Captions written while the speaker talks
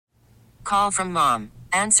Call from mom.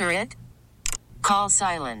 Answer it. Call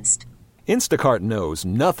silenced. Instacart knows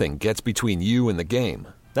nothing gets between you and the game.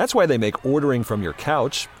 That's why they make ordering from your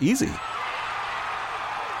couch easy.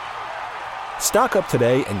 Stock up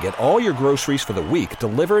today and get all your groceries for the week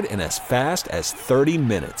delivered in as fast as 30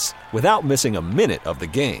 minutes without missing a minute of the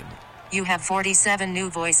game. You have 47 new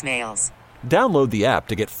voicemails. Download the app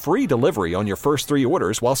to get free delivery on your first 3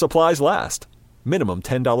 orders while supplies last. Minimum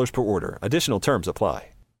 $10 per order. Additional terms apply.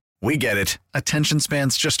 We get it. Attention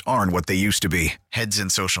spans just aren't what they used to be. Heads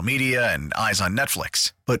in social media and eyes on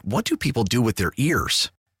Netflix. But what do people do with their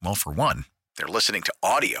ears? Well, for one, they're listening to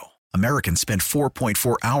audio. Americans spend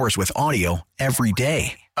 4.4 hours with audio every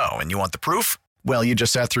day. Oh, and you want the proof? Well, you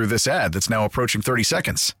just sat through this ad that's now approaching 30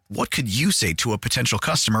 seconds. What could you say to a potential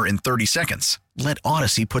customer in 30 seconds? Let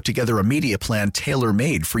Odyssey put together a media plan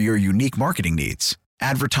tailor-made for your unique marketing needs.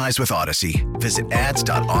 Advertise with Odyssey. Visit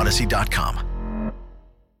ads.odyssey.com.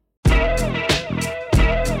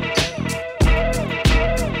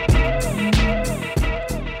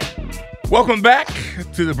 Welcome back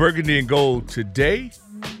to the Burgundy and Gold today.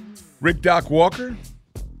 Rick Doc Walker,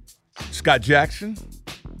 Scott Jackson,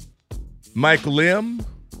 Michael M.,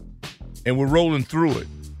 and we're rolling through it.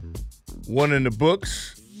 1 in the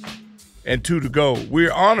books and 2 to go.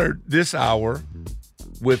 We're honored this hour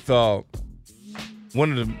with one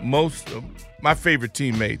of the most my favorite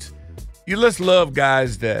teammates. You just love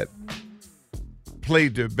guys that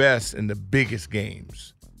played their best in the biggest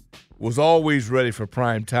games, was always ready for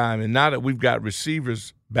prime time, and now that we've got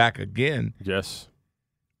receivers back again, yes.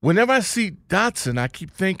 Whenever I see Dotson, I keep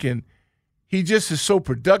thinking he just is so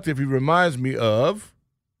productive. He reminds me of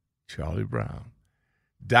Charlie Brown,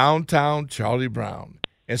 downtown Charlie Brown.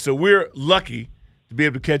 And so we're lucky to be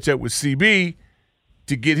able to catch up with CB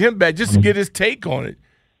to get him back, just to get his take on it.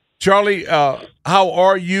 Charlie, how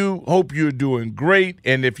are you? Hope you're doing great.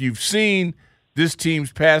 And if you've seen this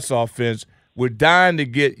team's pass offense, we're dying to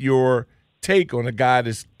get your take on a guy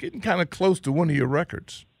that's getting kind of close to one of your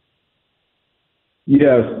records.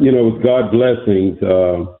 Yes, with God's blessings,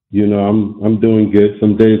 I'm doing good.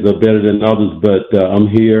 Some days are better than others, but I'm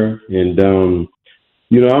here. And,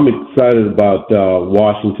 I'm excited about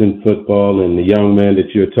Washington football and the young man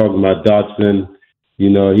that you're talking about, Dotson.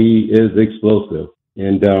 He is explosive.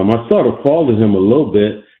 And I sort of followed him a little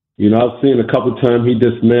bit. I've seen a couple of times he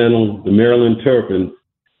dismantled the Maryland Terrapins,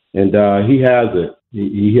 and he has it.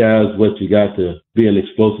 He has what you got to be an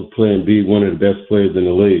explosive player and be one of the best players in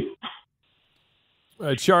the league.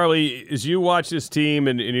 Charlie, as you watch this team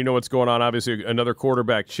and you know what's going on, obviously another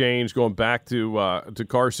quarterback change going back to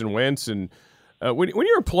Carson Wentz. And when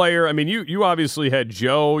you're a player, I mean, you obviously had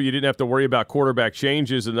Joe. You didn't have to worry about quarterback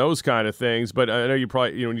changes and those kind of things. But I know you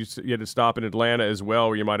probably, you had to stop in Atlanta as well,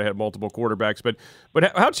 where you might have had multiple quarterbacks. But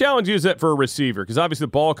how challenging is that for a receiver? Because obviously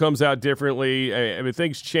the ball comes out differently. I mean,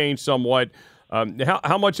 things change somewhat.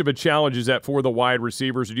 How much of a challenge is that for the wide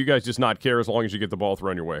receivers? Or do you guys just not care as long as you get the ball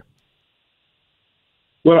thrown your way?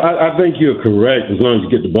 Well, I think you're correct as long as you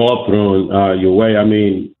get the ball thrown your way. I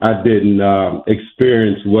mean, I didn't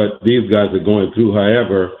experience what these guys are going through.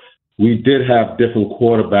 However, we did have different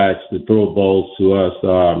quarterbacks to throw balls to us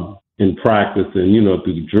in practice and,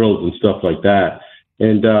 through drills and stuff like that.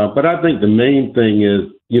 And but I think the main thing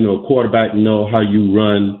is, quarterback know how you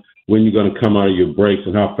run, when you're going to come out of your breaks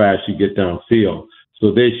and how fast you get downfield.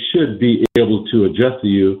 So they should be able to adjust to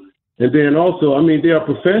you. And then also, I mean, they are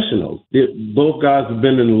professionals. Both guys have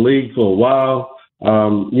been in the league for a while.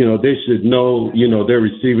 They should know, their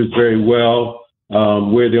receivers very well,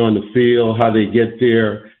 where they're on the field, how they get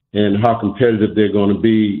there, and how competitive they're going to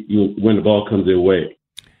be when the ball comes their way.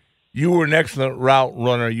 You were an excellent route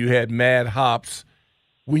runner. You had mad hops.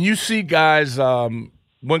 When you see guys, one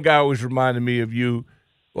guy always reminded me of you,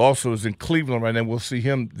 also is in Cleveland right now. We'll see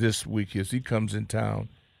him this week as he comes in town,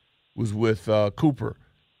 was with Cooper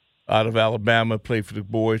out of Alabama, played for the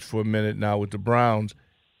boys for a minute now with the Browns.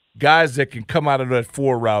 Guys that can come out of that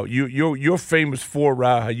 4 route, your famous 4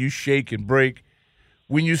 route, how you shake and break.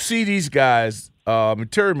 When you see these guys,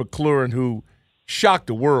 Terry McLaurin, who shocked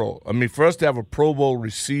the world. I mean, for us to have a Pro Bowl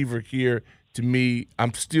receiver here, to me,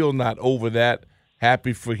 I'm still not over that.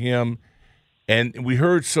 Happy for him. And we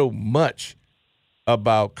heard so much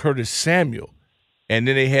about Curtis Samuel, and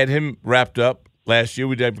then they had him wrapped up last year.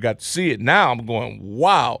 We never got to see it. Now I'm going,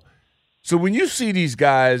 wow. So when you see these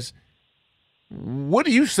guys, what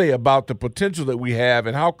do you say about the potential that we have,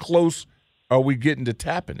 and how close are we getting to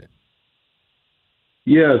tapping it?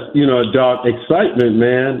 Yes, Doc, excitement,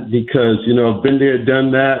 man, because, I've been there,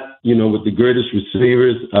 done that, with the greatest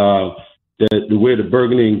receivers, the way the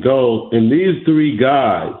Burgundy and Gold. And these 3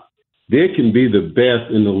 guys, they can be the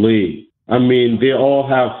best in the league. I mean, they all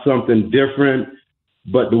have something different,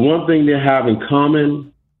 but the one thing they have in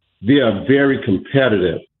common, they are very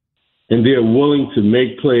competitive, and they're willing to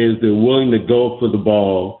make plays. They're willing to go for the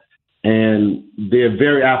ball, and they're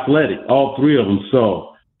very athletic, all three of them.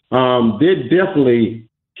 So they definitely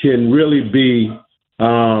can really be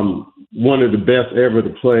one of the best ever to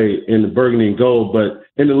play in the burgundy and gold, but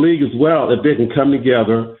in the league as well, if they can come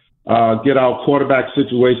together, get our quarterback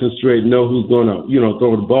situation straight, know who's going to,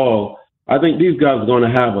 throw the ball, I think these guys are going to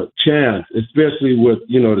have a chance, especially with,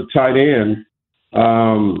 the tight end.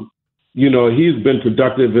 He's been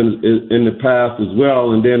productive in the past as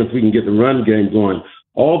well, and then if we can get the run game going,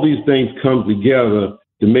 all these things come together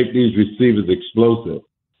to make these receivers explosive.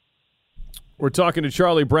 We're talking to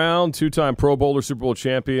Charlie Brown, two-time Pro Bowler, Super Bowl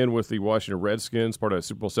champion with the Washington Redskins, part of the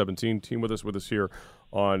Super Bowl 17 team with us here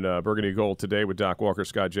on Burgundy Gold today with Doc Walker,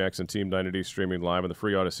 Scott Jackson, Team 90 streaming live on the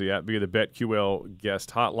free Odyssey app via the BetQL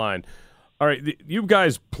guest hotline. All right, you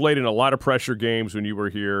guys played in a lot of pressure games when you were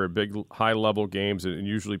here, big high-level games, and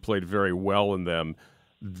usually played very well in them.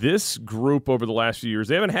 This group over the last few years,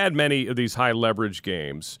 they haven't had many of these high-leverage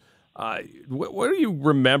games. What do you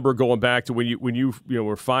remember going back to when you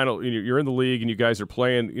were final? You're in the league and you guys are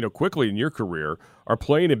playing quickly in your career, are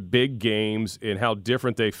playing in big games, and how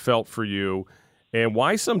different they felt for you, and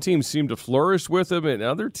why some teams seem to flourish with them and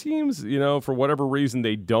other teams, for whatever reason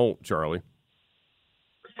they don't. Charlie.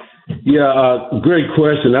 Yeah, great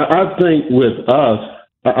question. I think with us,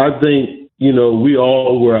 we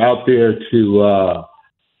all were out there to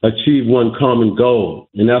achieve one common goal,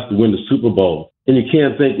 and that's to win the Super Bowl. And you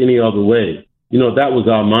can't think any other way. That was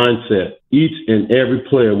our mindset. Each and every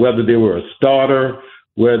player, whether they were a starter,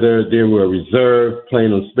 whether they were a reserve,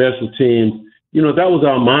 playing on special teams, that was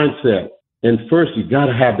our mindset. And first, you got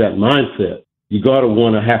to have that mindset. You got to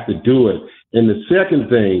want to have to do it. And the second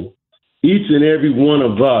thing, each and every one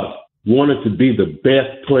of us wanted to be the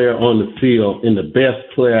best player on the field and the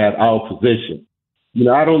best player at our position.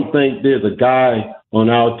 I don't think there's a guy on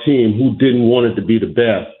our team who didn't want it to be the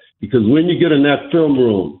best. Because when you get in that film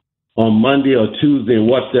room on Monday or Tuesday and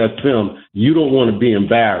watch that film, you don't want to be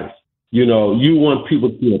embarrassed. You want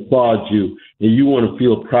people to applaud you, and you want to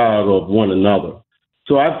feel proud of one another.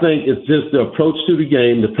 So I think it's just the approach to the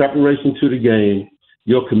game, the preparation to the game,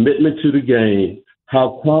 your commitment to the game,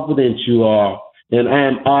 how confident you are, and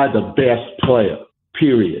am I the best player,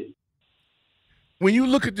 period. When you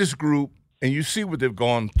look at this group and you see what they've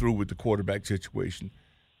gone through with the quarterback situation,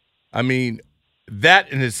 I mean,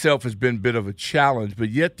 that in itself has been a bit of a challenge, but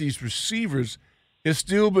yet these receivers have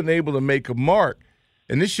still been able to make a mark.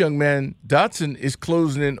 And this young man, Dotson, is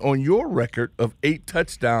closing in on your record of 8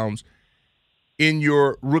 touchdowns in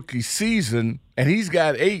your rookie season, and he's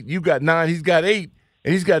got 8. You got 9. He's got 8,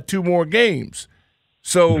 and he's got 2 more games.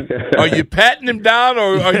 So are you patting him down,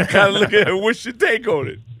 or are you kind of looking at what's your take on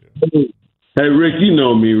it? Hey, Rick, you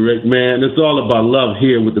know me, Rick, man. It's all about love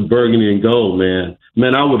here with the burgundy and gold, man.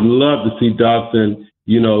 Man, I would love to see Dotson,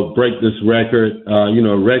 break this record.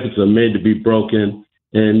 Records are made to be broken.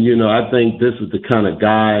 And, I think this is the kind of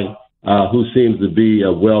guy who seems to be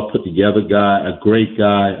a well-put-together guy, a great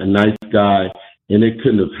guy, a nice guy. And it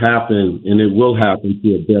couldn't have happened, and it will happen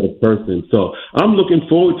to a better person. So I'm looking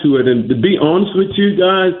forward to it. And to be honest with you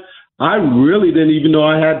guys, I really didn't even know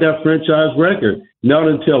I had that franchise record. Not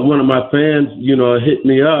until one of my fans, hit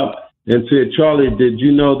me up and said, Charlie, did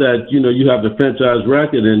you know that, you have the franchise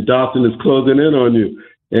record and Dotson is closing in on you?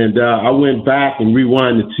 And I went back and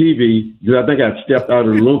rewind the TV because I think I stepped out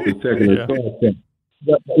of the room for a second and saw that.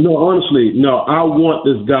 But honestly, I want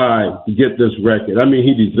this guy to get this record. I mean,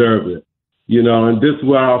 he deserves it, and this is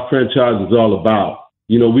what our franchise is all about.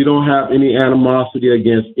 We don't have any animosity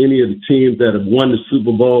against any of the teams that have won the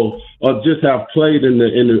Super Bowl or just have played in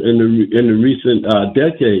the recent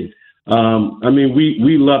decades.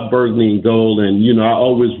 We love burgundy and gold, and I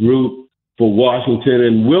always root for Washington,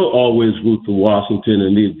 and will always root for Washington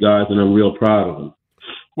and these guys, and I'm real proud of them.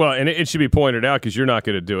 Well, and it should be pointed out, because you're not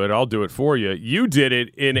going to do it. I'll do it for you. You did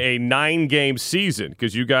it in a 9-game season,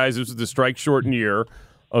 because you guys, this was the strike-shortened year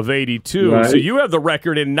of 82. Right. So you have the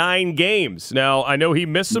record in 9 games. Now, I know he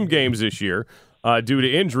missed some games this year due to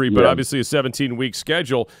injury, but obviously a 17-week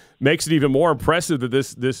schedule makes it even more impressive that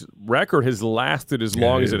this record has lasted as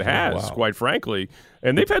long as it has, quite frankly.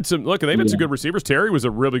 And they've had some good receivers. Terry was a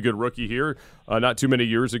really good rookie here not too many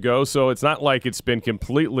years ago, so it's not like it's been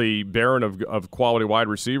completely barren of quality wide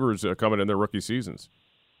receivers coming in their rookie seasons.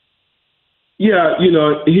 Yeah,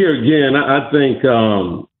 here again, I think,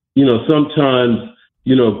 sometimes –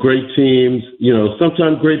 great teams,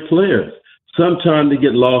 sometimes great players. Sometimes they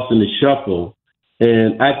get lost in the shuffle.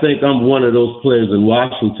 And I think I'm one of those players in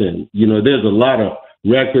Washington. There's a lot of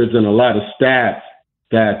records and a lot of stats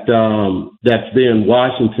that's there in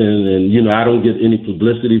Washington, and I don't get any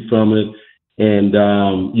publicity from it, and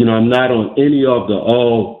I'm not on any of the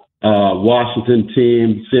all Washington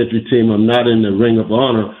team, Century team. I'm not in the Ring of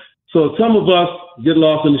Honor, so some of us get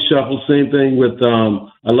lost in the shuffle. Same thing with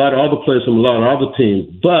a lot of other players from a lot of other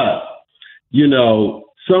teams, but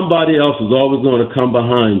somebody else is always going to come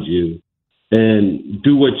behind you and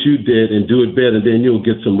do what you did and do it better, and then you'll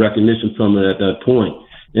get some recognition from it at that point.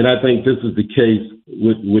 And I think this is the case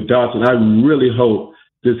with Dawson. I really hope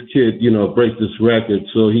this kid, breaks this record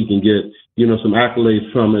so he can get, some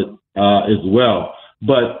accolades from it as well.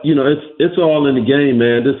 But, it's all in the game,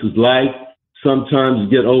 man. This is life. Sometimes you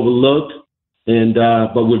get overlooked, and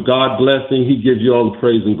but with God's blessing, he gives you all the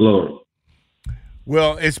praise and glory.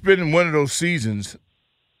 Well, it's been one of those seasons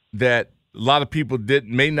that a lot of people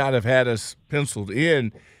may not have had us penciled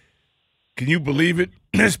in. Can you believe it?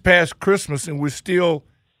 This past Christmas, and we're still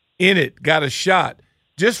in it, got a shot.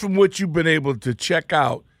 Just from what you've been able to check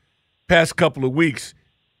out past couple of weeks,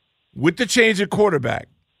 with the change of quarterback,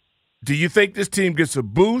 do you think this team gets a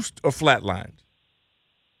boost or flatlines?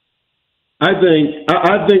 I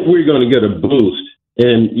think we're going to get a boost.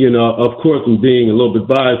 And, of course, I'm being a little bit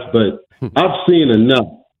biased, but I've seen enough.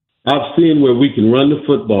 I've seen where we can run the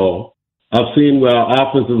football. I've seen where our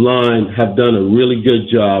offensive line have done a really good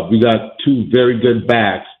job. We got two very good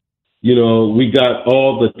backs. We got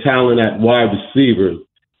all the talent at wide receiver.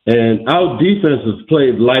 And our defense has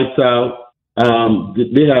played lights out.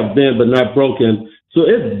 They have been, but not broken. So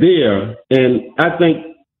it's there. And I think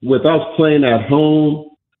with us playing at home,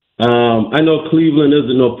 I know Cleveland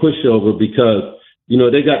isn't no pushover because,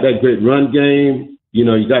 they got that great run game. You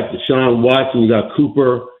got Deshaun Watson, you got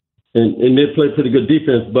Cooper, and they play pretty good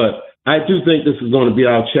defense. But I do think this is going to be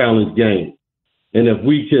our challenge game. And if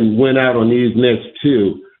we can win out on these next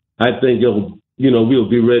two, I think we'll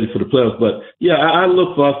be ready for the playoffs. But, yeah, I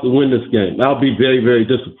look for us to win this game. I'll be very, very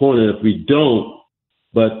disappointed if we don't.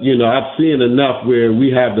 But, I've seen enough where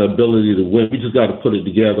we have the ability to win. We just got to put it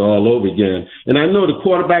together all over again. And I know the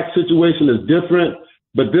quarterback situation is different,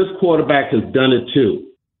 but this quarterback has done it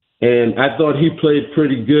too. And I thought he played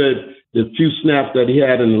pretty good the few snaps that he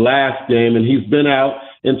had in the last game, and he's been out.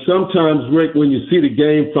 And sometimes, Rick, when you see the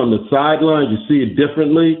game from the sideline, you see it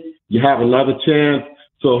differently. You have another chance.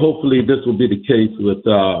 So hopefully this will be the case with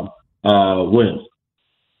Wentz.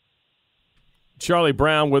 Charlie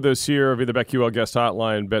Brown with us here via the BetQL guest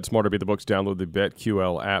hotline. Bet Smarter, Beat the Books. Download the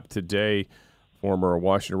BetQL app today. Former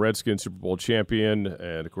Washington Redskins Super Bowl champion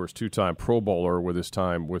and, of course, two-time Pro Bowler with his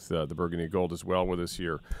time with the Burgundy Gold as well with us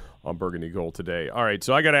here on Burgundy Gold today. All right,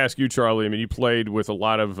 so I got to ask you, Charlie. I mean, you played with a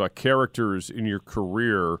lot of characters in your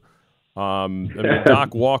career.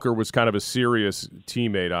 Doc Walker was kind of a serious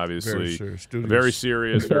teammate, obviously. Very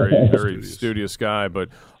serious, very studious guy. But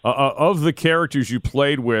of the characters you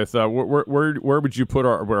played with, where would you put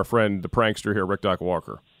our friend, the prankster here, Rick Doc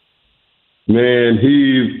Walker? Man,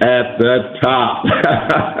 he's at the top.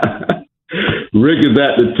 Rick is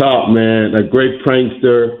at the top, man. A great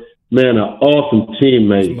prankster. Man, an awesome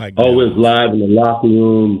teammate. Always live in the locker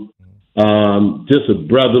room. Just a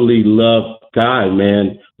brotherly love guy,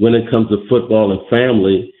 man, when it comes to football and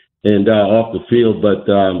family and off the field. But,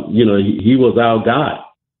 he was our guy.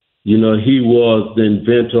 He was the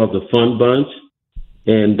inventor of the Fun Bunch.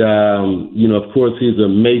 And, of course, he's a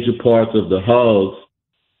major part of the Hogs.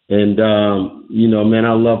 And, man,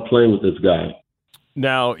 I love playing with this guy.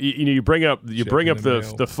 Now, you bring up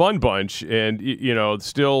the Fun Bunch, and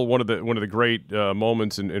still one of the great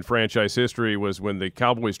moments in franchise history was when the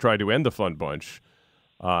Cowboys tried to end the Fun Bunch,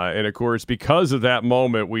 and of course because of that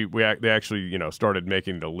moment, they actually started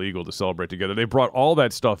making it illegal to celebrate together. They brought all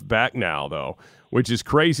that stuff back now, though, which is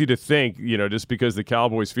crazy to think. Just because the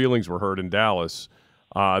Cowboys' feelings were hurt in Dallas,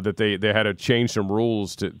 that they had to change some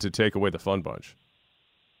rules to take away the Fun Bunch.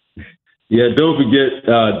 Yeah, don't forget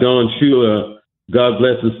Don Shula. God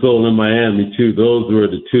bless his soul in Miami, too. Those were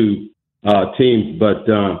the two teams. But,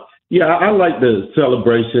 I like the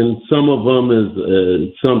celebration. Some of them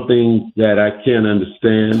is something that I can't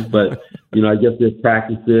understand. But, I guess they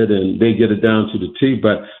practice it and they get it down to the T.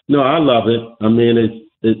 But, no, I love it. I mean,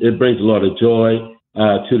 it brings a lot of joy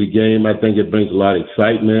to the game. I think it brings a lot of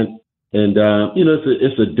excitement. And,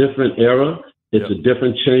 it's a different era. It's a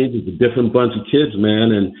different change. It's a different bunch of kids,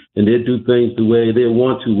 man, and they do things the way they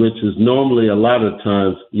want to, which is normally a lot of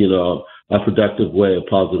times, a productive way, a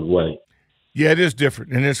positive way. Yeah, it is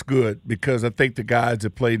different, and it's good because I think the guys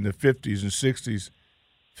that played in the 50s and 60s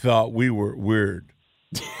thought we were weird.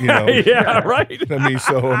 Yeah, right.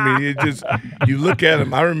 It just you look at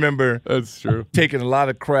them. I remember that's true. Taking a lot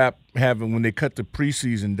of crap when they cut the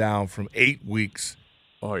preseason down from 8 weeks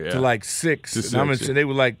Oh, yeah. to like 6. To And 6, and they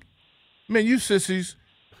were like, man, you sissies.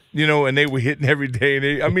 And they were hitting every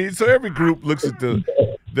day. And so every group looks at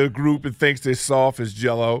the group and thinks they're soft as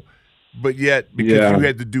Jell-O. But yet, because you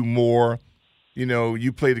had to do more,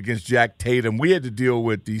 you played against Jack Tatum. We had to deal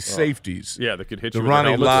with these safeties. Yeah, that could hit the you with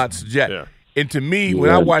Ronnie Lotz, Jack. Yeah. And to me, when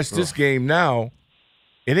I watch this game now,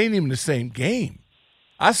 it ain't even the same game.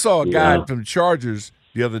 I saw a guy from the Chargers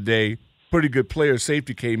the other day, pretty good player,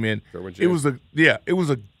 safety came in. It was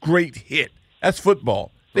a great hit. That's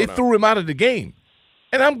football. They threw him out of the game.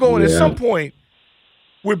 And I'm going, at some point,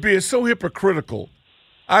 we're being so hypocritical.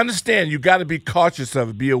 I understand you got to be cautious of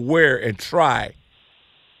it, be aware, and try.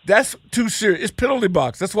 That's too serious. It's penalty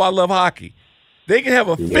box. That's why I love hockey. They can have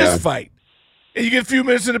a fist fight, and you get a few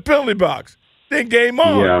minutes in the penalty box. Then game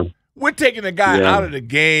on. Yeah. We're taking the guy out of the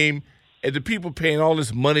game, and the people paying all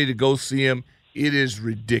this money to go see him. It is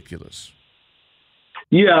ridiculous.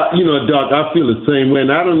 Yeah, Doc, I feel the same way.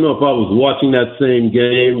 And I don't know if I was watching that same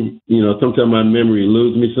game. Sometimes my memory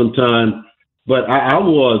eludes me sometimes. But I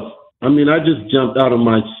just jumped out of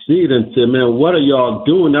my seat and said, man, what are y'all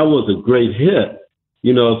doing? That was a great hit.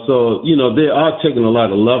 So they are taking a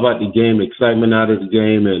lot of love out of the game, excitement out of the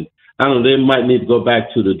game. And I don't know, they might need to go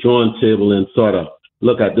back to the drawing table and sort of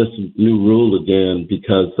look at this new rule again,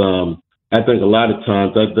 because I think a lot of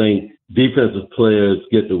times, defensive players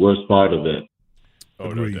get the worst part of it. Oh,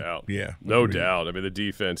 no doubt. Yeah. No doubt. I mean, the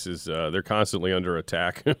defense is they're constantly under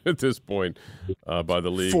attack at this point by the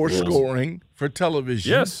league. For scoring, for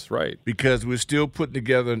television. Yes, right. Because we're still putting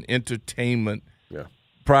together an entertainment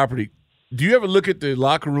property. Do you ever look at the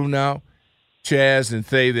locker room now, Chaz, and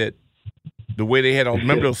say that the way they had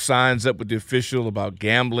remember those signs up with the official about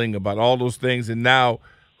gambling, about all those things, and now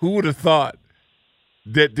who would have thought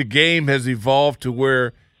that the game has evolved to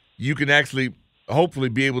where you can actually hopefully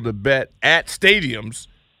be able to bet at stadiums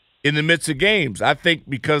in the midst of games? I think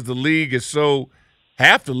because the league is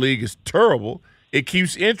half the league is terrible, it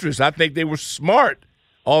keeps interest. I think they were smart,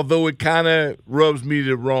 although it kind of rubs me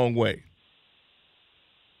the wrong way.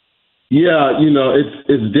 Yeah,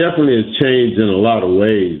 it's definitely a change in a lot of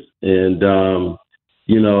ways. And,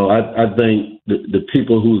 I think the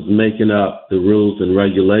people who's making up the rules and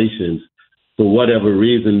regulations, for whatever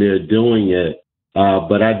reason they're doing it,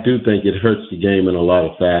 but I do think it hurts the game in a lot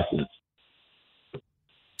of facets.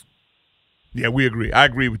 Yeah, we agree. I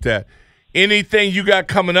agree with that. Anything you got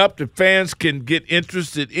coming up that fans can get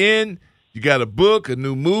interested in? You got a book, a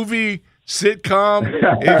new movie, sitcom,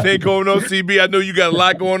 anything going on, CB? I know you got a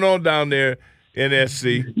lot going on down there in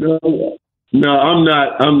SC. No, I'm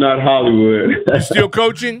not Hollywood. You still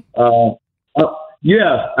coaching?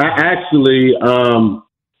 Yeah, I actually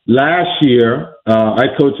last year I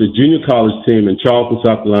coached a junior college team in Charleston,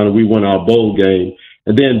 South Carolina. We won our bowl game,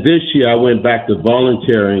 and then this year I went back to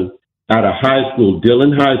volunteering at a high school,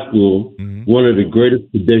 Dillon High School, one of the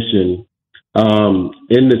greatest traditions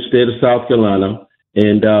in the state of South Carolina.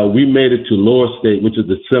 And we made it to Lower State, which is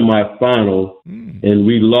the semifinal, and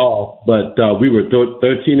we lost. But we were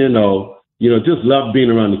 13-0. Just love being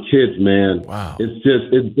around the kids, man. Wow.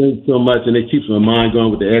 It's been so much, and it keeps my mind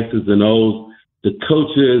going with the X's and O's. The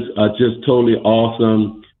coaches are just totally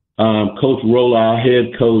awesome. Coach Roller, our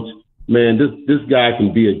head coach, man, this guy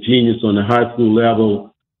can be a genius on the high school level.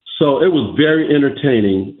 So it was very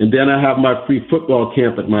entertaining. And then I have my free football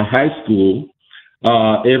camp at my high school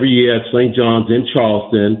every year at St. John's in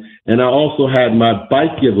Charleston. And I also had my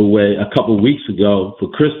bike giveaway a couple of weeks ago for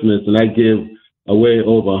Christmas, and I give away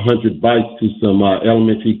over 100 bikes to some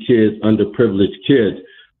elementary kids, underprivileged kids.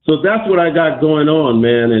 So that's what I got going on,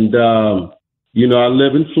 man. And, I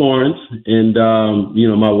live in Florence, and,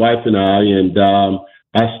 my wife and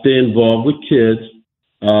I stay involved with kids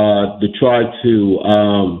to try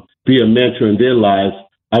to be a mentor in their lives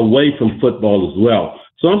away from football as well.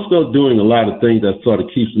 So I'm still doing a lot of things that sort of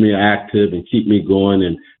keeps me active and keep me going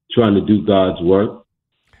and trying to do God's work.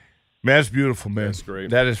 Man, that's beautiful, man. That's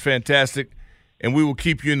great. That is fantastic. And we will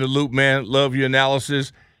keep you in the loop, man. Love your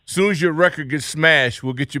analysis. As soon as your record gets smashed,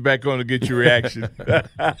 we'll get you back on to get your reaction. Yeah,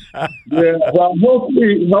 well,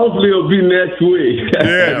 hopefully it'll be next week.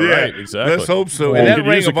 Yeah, right, exactly. Let's hope so. Well, And that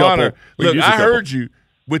Ring of Honor, look, I couple. heard you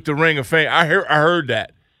with the Ring of Fame. I heard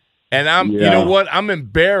that. And you know what? I'm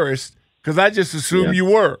embarrassed because I just assumed you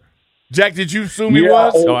were. Jack, did you assume he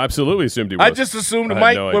was? Oh, absolutely assumed he was. I just assumed I had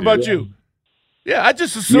Mike. no what idea. about you? Yeah, I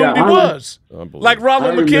just assumed he was. Like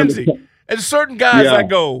Ronald McKenzie. And certain guys I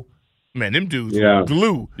go, man, them dudes were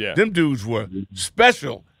glue. Yeah. Them dudes were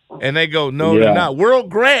special. And they go, no, they're not. World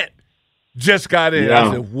Grant just got in.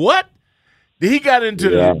 I said, what? He got into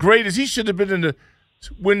the greatest. He should have been in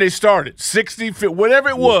when they started, 60, whatever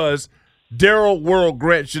it was, Daryl World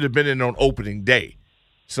Grant should have been in on opening day.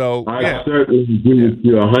 So I certainly agree with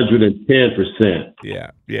you 110%.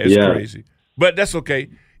 Yeah, it's crazy. But that's okay.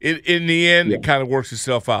 In the end, it kind of works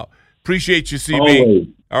itself out. Appreciate you, CB. Always.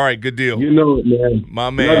 All right, good deal. You know it, man. My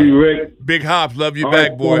man. Love you, Rick. Big Hops, love you All back,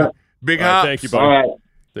 right, boy. right. Big All right, Hops. thank you, buddy. All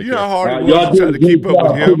right. You know how hard it Y'all was to try to do a keep good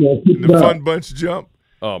up with job. him Keep in the it up. Fun Bunch jump.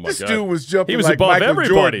 Oh, my This God. dude was jumping He was like above Michael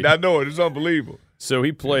everybody. Jordan. I know it. It's unbelievable. So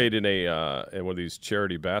he played in in one of these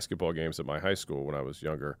charity basketball games at my high school when I was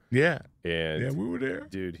younger. Yeah. And Yeah, we were there.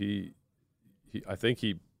 dude, he I think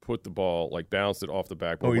he put the ball, like bounced it off the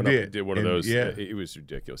backboard. Oh, he went up did. and did one of And, those. yeah. It was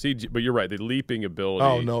ridiculous. But you're right, the leaping ability.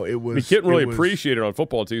 Oh, no, it was. I mean, you couldn't really it was- appreciate it on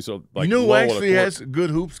football too. So like, you know who low on a actually court. has a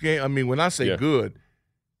good hoops game? I mean, when I say Yeah. good,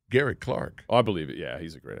 Garrett Clark. Oh, I believe it. Yeah,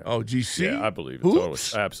 he's a great athlete. Oh, GC? Yeah, I believe it.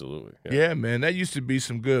 Hoops? Totally. Absolutely. Yeah, man, that used to be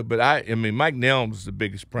some good. But I mean, Mike Nelms is the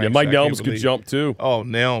biggest prank. Yeah, Mike Nelms could jump too. Oh,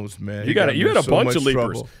 Nelms, man. You got had a so bunch much of leapers.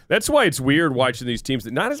 trouble. That's why it's weird watching these teams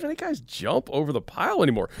that not as many guys jump over the pile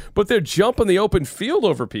anymore, but they're jumping the open field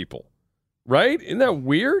over people. Right? Isn't that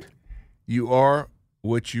weird? You are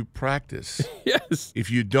what you practice. Yes. If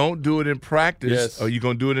you don't do it in practice, Yes. are you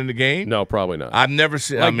going to do it in the game? No, probably not. I've never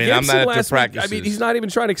seen. Like I mean, I'm Gibson not at the last week, practices. I mean, he's not even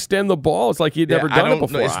trying to extend the ball. It's like he'd never done it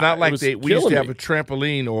before. It's not like was we used to killing have me. a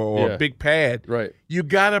trampoline or Yeah. a big pad. Right. You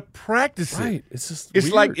got to practice it. Right. It's just It's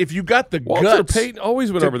weird. like if you got the Walter guts. Payton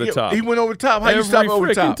always went over the top. He went over the top. How you Every stop over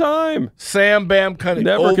the freaking top? time. Sam Bam cutting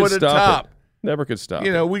Never over could the stop top. it. Never could stop.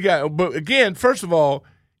 You know, we got. But again, first of all,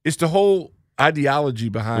 it's the whole ideology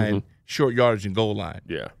behind short yardage and goal line.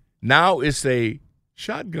 Yeah. Now it's a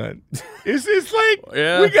shotgun. It's like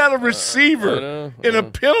Yeah. we got a receiver in a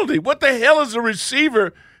penalty. What the hell is a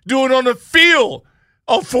receiver doing on the field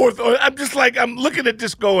on fourth? I'm just like, I'm looking at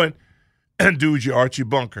this going, dude, you're Archie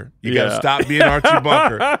Bunker. You got to Yeah. stop being Archie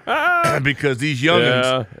Bunker because these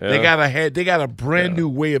youngins, Yeah. they got a brand new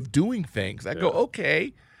way of doing things. I go,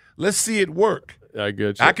 okay, let's see it work. I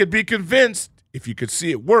get you. I could be convinced if you could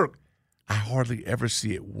see it work. I hardly ever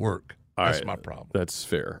see it work. All That's right. my problem. That's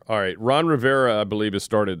fair. All right. Ron Rivera, I believe, has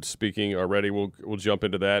started speaking already. We'll jump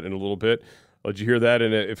into that in a little bit. Did you hear that?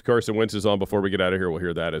 And if Carson Wentz is on before we get out of here, we'll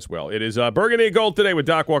hear that as well. It is Burgundy and Gold today with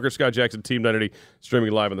Doc Walker, Scott Jackson, Team 980,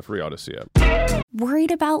 streaming live on the free Odyssey app.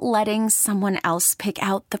 Worried about letting someone else pick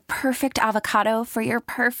out the perfect avocado for your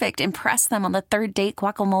perfect impress them on the third date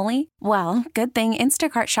guacamole? Well, good thing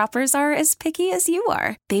Instacart shoppers are as picky as you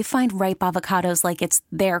are. They find ripe avocados like it's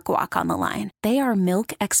their guac on the line. They are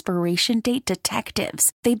milk expiration date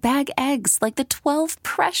detectives. They bag eggs like the 12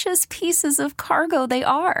 precious pieces of cargo they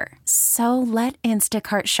are. So let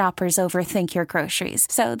Instacart shoppers overthink your groceries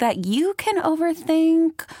so that you can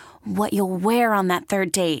overthink what you'll wear on that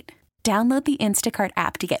third date. Download the Instacart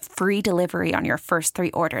app to get free delivery on your first 3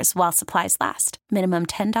 orders while supplies last. Minimum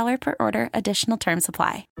 $10 per order. Additional terms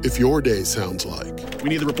apply. If your day sounds like we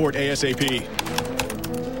need the report ASAP,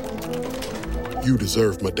 you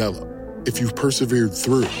deserve Modelo. If you've persevered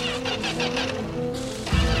through,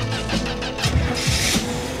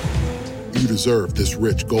 you deserve this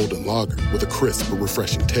rich golden lager with a crisp but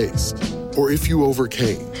refreshing taste. Or if you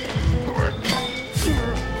overcame,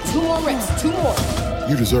 2 more reps, 2 more.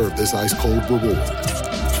 you deserve this ice-cold reward.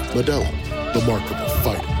 Modelo, the Markable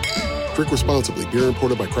Fighter. Drink responsibly. Beer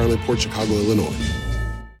imported by Crown Imports, Chicago, Illinois.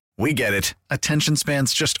 We get it. Attention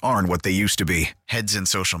spans just aren't what they used to be. Heads in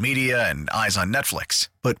social media and eyes on Netflix.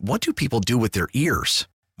 But what do people do with their ears?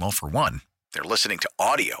 Well, for one, they're listening to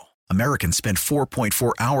audio. Americans spend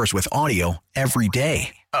 4.4 hours with audio every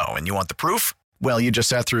day. Oh, and you want the proof? Well, you just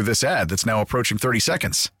sat through this ad that's now approaching 30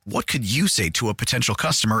 seconds. What could you say to a potential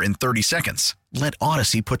customer in 30 seconds? Let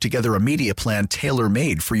Odyssey put together a media plan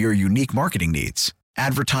tailor-made for your unique marketing needs.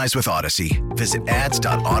 Advertise with Odyssey. Visit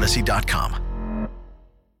ads.odyssey.com.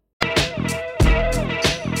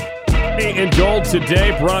 And Gold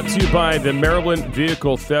today brought to you by the Maryland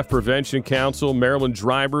Vehicle Theft Prevention Council. Maryland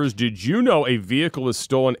drivers, did you know a vehicle is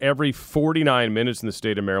stolen every 49 minutes in the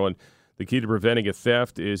state of Maryland? The key to preventing a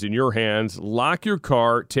theft is in your hands. Lock your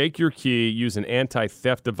car, take your key, use an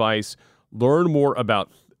anti-theft device. Learn more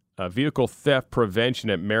about vehicle theft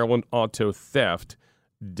prevention at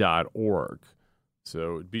marylandautotheft.org.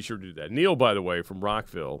 So be sure to do that. Neil, by the way, from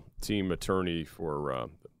Rockville, team attorney for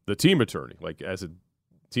the team attorney, like as a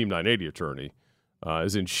Team 980 attorney,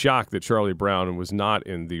 is in shock that Charlie Brown was not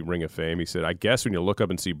in the Ring of Fame. He said, I guess when you look up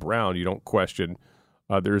and see Brown, you don't question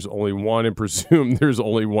there's only one and presume there's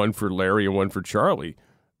only one for Larry and one for Charlie.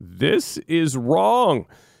 This is wrong.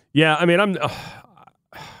 Yeah, I mean, I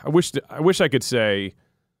wish I could say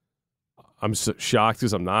I'm shocked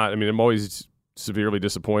because I'm not. I mean, I'm always severely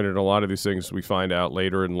disappointed in a lot of these things we find out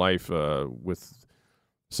later in life with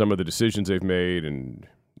some of the decisions they've made and,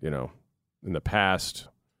 in the past.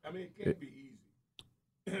 I mean, it can't be easy.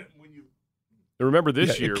 And remember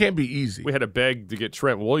this year, it can't be easy. We had to beg to get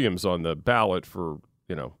Trent Williams on the ballot for,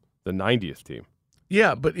 the 90th team.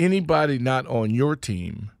 Yeah, but anybody not on your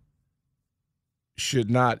team should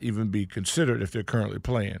not even be considered if they're currently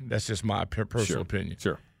playing. That's just my personal opinion.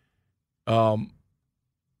 Sure.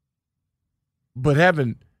 But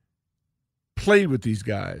having played with these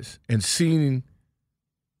guys and seen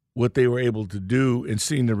what they were able to do and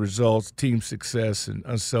seeing the results, team success and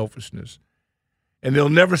unselfishness, and they'll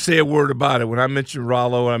never say a word about it. When I mention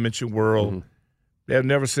Rollo and I mention World, they'll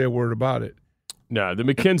never say a word about it. No, the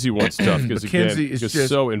McKenzie one's tough because, again, is just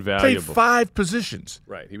so invaluable. Played 5 positions.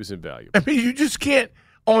 Right, he was invaluable. I mean, you just can't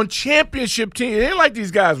 – on championship teams, it ain't like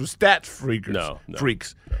these guys were stats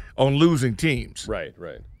freaks on losing teams. Right.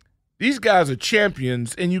 These guys are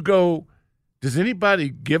champions, and you go, does anybody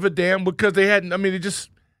give a damn? Because they hadn't – I mean,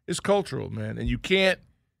 it's cultural, man, and you can't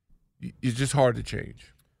 – it's just hard to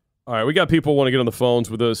change. All right, we got people who want to get on the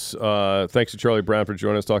phones with us. Thanks to Charlie Brown for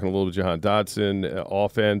joining us, talking a little bit Jahan Dotson,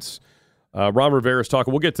 offense. Ron Rivera's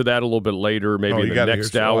talking. We'll get to that a little bit later, maybe in the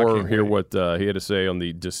next hour, hear what he had to say on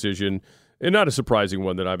the decision. And not a surprising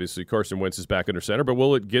one that obviously Carson Wentz is back under center, but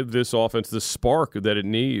will it give this offense the spark that it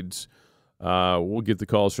needs? We'll get the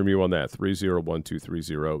calls from you on that,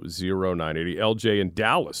 301-230-0980. LJ in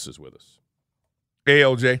Dallas is with us. Hey,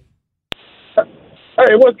 LJ.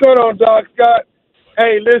 Hey, what's going on, Doc Scott?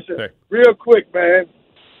 Hey, listen, real quick, man.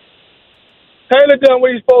 Taylor done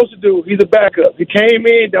what he's supposed to do. He's a backup. He came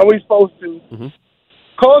in, done what he's supposed to.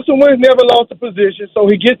 Carson Wentz never lost a position, so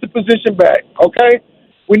he gets the position back, okay?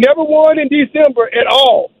 We never won in December at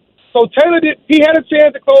all. So Taylor he had a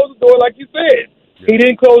chance to close the door, like you said. He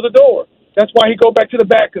didn't close the door. That's why he go back to the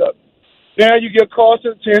backup. Now you give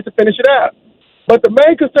Carson a chance to finish it out. But the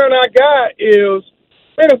main concern I got is,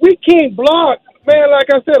 man, if we can't block, man, like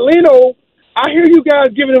I said, Leno, I hear you guys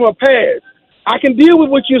giving him a pass. I can deal with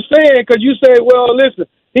what you're saying because you say, well, listen,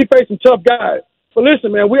 he faced some tough guys. But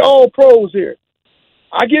listen, man, we're all pros here.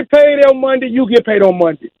 I get paid on Monday, you get paid on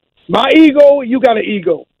Monday. My ego, you got an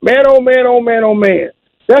ego. Man, oh, man, oh, man, oh, man.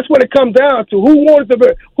 That's what it comes down to. Who wanted?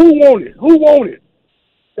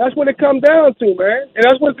 That's what it comes down to, man. And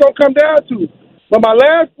that's what it's going to come down to. But my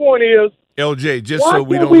last point is, LJ, just so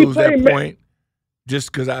we don't lose that point,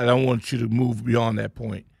 just because I don't want you to move beyond that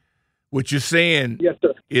point. What you're saying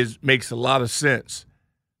makes a lot of sense.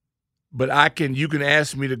 But you can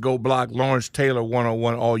ask me to go block Lawrence Taylor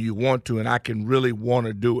one-on-one all you want to, and I can really want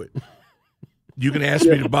to do it. You can ask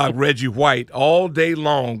me to block Reggie White all day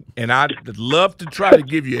long, and I'd love to try to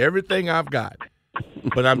give you everything I've got.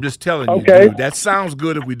 But I'm just telling you, dude, that sounds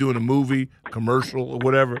good if we're doing a movie, commercial, or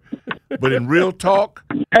whatever. But in real talk,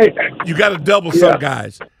 you got to double some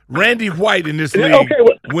guys. Randy White in this league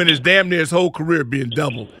went his damn near his whole career being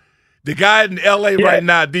doubled. The guy in L.A. right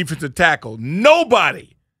now, defensive tackle,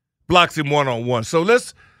 nobody blocks him one-on-one. So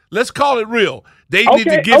let's call it real. They need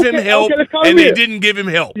to give him help, and they didn't give him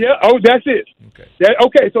help. Yeah, that's it.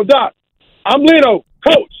 So, Doc, I'm Leno,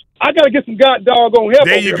 coach. I got to get some doggone help.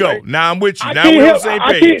 There you go. Man. Now I'm with you. Now we're on the same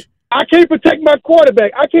page. I can't protect my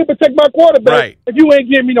quarterback. If you ain't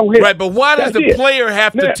giving me no help. Right, but why does the player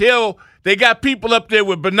have to tell – they got people up there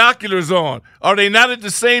with binoculars on. Are they not at the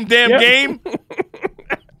same damn game?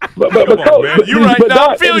 But Come on, man. You're right now.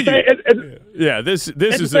 I feel you. Yeah, this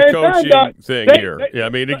is a coaching thing here. Yeah, I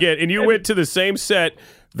mean, again, and you went to the same set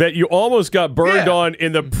that you almost got burned on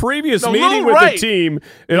in the previous meeting with the team.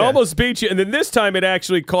 It almost beat you, and then this time it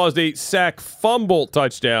actually caused a sack fumble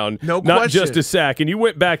touchdown, not just a sack. And you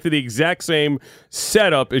went back to the exact same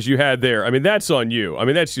setup as you had there. I mean, that's on you. I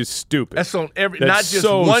mean, that's just stupid. That's on not just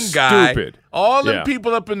one guy. Stupid. All them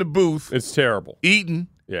people up in the booth. It's terrible. Eating.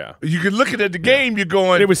 Yeah. You can look at the game, you're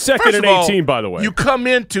going. And it was second and 18, by the way. You come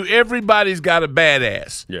into everybody's got a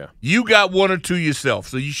badass. Yeah. You got one or two yourself,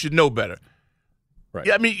 so you should know better. Right.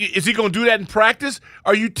 Yeah, I mean, is he going to do that in practice?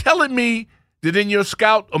 Are you telling me that in your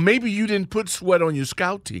scout, or maybe you didn't put Sweat on your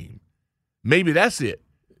scout team? Maybe that's it.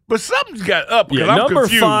 But something's got up because I'm number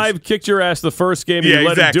confused. 5 kicked your ass the first game, and you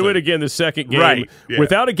let him do it again the second game. Right. Yeah.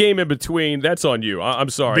 Without a game in between, that's on you. I'm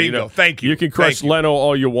sorry. Bingo. Thank you. You can crush Leno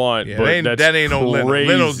all you want, but that ain't on Leno.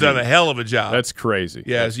 Leno's done a hell of a job. That's crazy.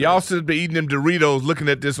 Yes, y'all should be eating them Doritos, looking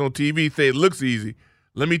at this on TV, say it looks easy.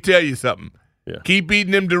 Let me tell you something. Yeah. Keep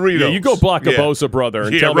eating them Doritos. Yeah, you go block a Bosa brother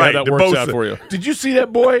and tell me how that works out for you. Did you see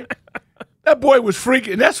that boy? That boy was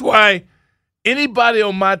freaking. And that's why anybody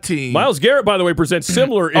on my team. Myles Garrett, by the way, presents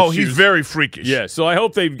similar issues. Oh, he's very freakish. Yeah, so I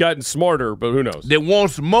hope they've gotten smarter, but who knows? That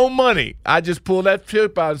wants more money. I just pull that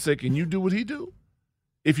chip out and say, can you do what he do?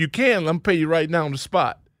 If you can, I'm going to pay you right now on the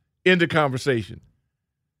spot. End the conversation.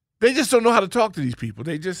 They just don't know how to talk to these people.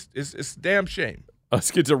 They just, it's a damn shame.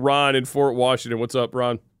 Let's get to Ron in Fort Washington. What's up,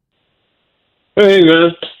 Ron? Hey,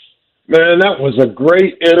 man. Man, that was a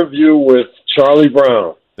great interview with Charlie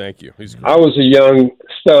Brown. Thank you. He's great. I was a young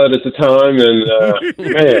stud at the time, and,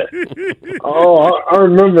 man, I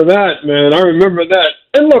remember that, man. I remember that.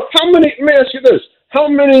 And look, let me ask you this. How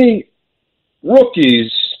many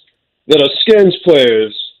rookies that are Skins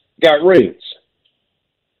players got rings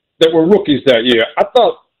that were rookies that year? I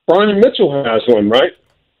thought Brian Mitchell has one, right?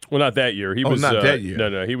 Well, not that year. He was not that year.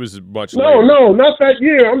 No, he was much later. No, not that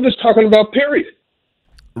year. I'm just talking about period.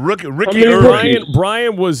 Ricky Irvin.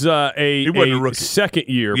 Brian was he wasn't a rookie.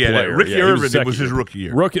 Second-year player. Ricky Irvin was his rookie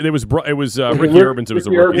year. It was Ricky Irvin. It was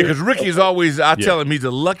a rookie. Because Ricky is always, tell him, he's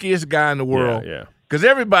the luckiest guy in the world. Yeah. Because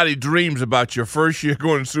everybody dreams about your first year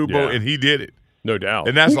going to Super Bowl, and he did it. No doubt.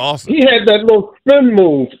 And that's awesome. He had that little spin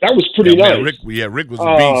move. That was pretty nice. Man, Rick was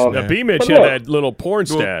a beast, man. B-Mitch had that little porn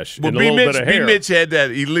stash and a little bit of hair. B-Mitch had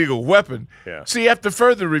that illegal weapon. Yeah. See, after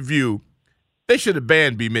further review, they should have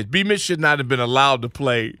banned B-Mitch. B-Mitch should not have been allowed to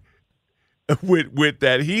play with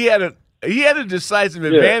that. He had a decisive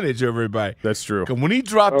advantage over everybody. That's true. Because when he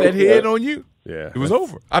dropped that head on you, it was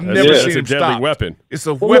over. I've never seen him stop. It's a deadly weapon. It's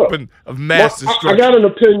a weapon of mass destruction. I got an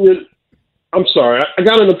opinion. I'm sorry. I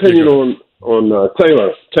got an opinion on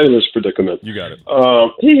Taylor's predicament. You got it.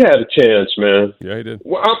 He had a chance, man. Yeah, he did.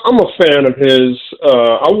 Well, I'm a fan of his.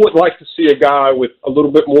 I would like to see a guy with a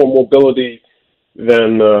little bit more mobility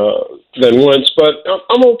than Wentz, but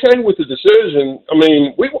I'm okay with the decision. I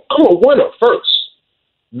mean, I'm a winner first.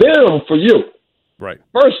 Then I'm for you. Right.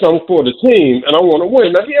 First, I'm for the team, and I want to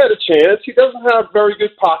win. Now, he had a chance. He doesn't have very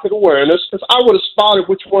good pocket awareness, because I would have spotted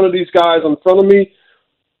which one of these guys in front of me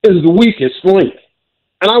is the weakest link.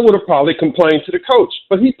 And I would have probably complained to the coach.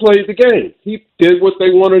 But he played the game. He did what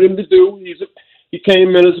they wanted him to do. He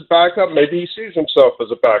came in as a backup. Maybe he sees himself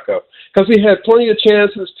as a backup, because he had plenty of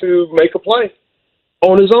chances to make a play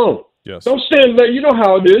on his own. Yes. Don't stand there. You know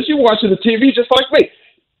how it is. You're watching the TV just like me.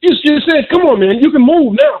 You said, come on, man. You can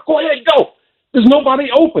move now. Go ahead, go. There's nobody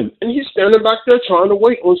open. And he's standing back there trying to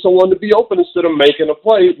wait on someone to be open instead of making a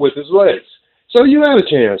play with his legs. So you had a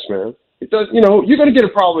chance, man. It does, you're going to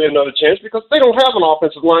get probably another chance, because they don't have an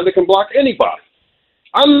offensive line that can block anybody.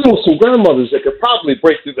 I know some grandmothers that could probably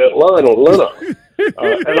break through that line on Leonard.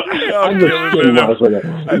 I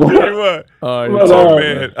tell you what.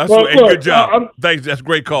 Man. Good job. Thanks. That's a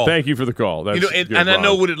great call. Thank you for the call. That's good, and I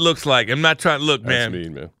know what it looks like. I'm not trying to look, man. That's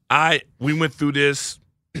mean, man. We went through this.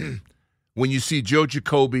 When you see Joe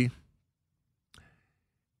Jacoby,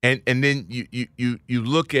 and then you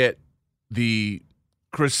look at the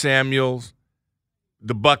Chris Samuels,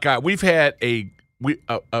 the Buckeye. We've had a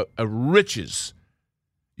riches.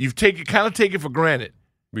 You've kind of taken for granted.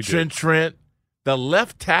 Trent, the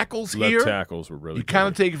left tackles here. Left tackles were really. You kind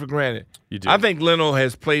of take it for granted. You do. I think Leno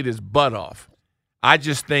has played his butt off. I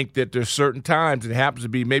just think that there's certain times, it happens to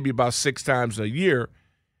be maybe about 6 times a year,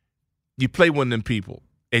 you play one of them people.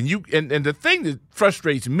 And the thing that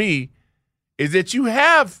frustrates me is that you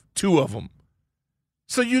have 2 of them.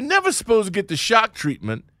 So you're never supposed to get the shock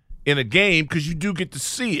treatment in a game, because you do get to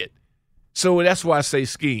see it. So that's why I say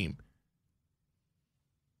scheme.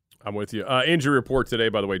 I'm with you. Injury report today,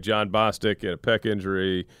 by the way. John Bostic had a pec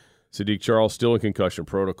injury. Sadiq Charles still in concussion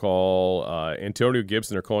protocol. Antonio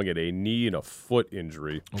Gibson, they're calling it a knee and a foot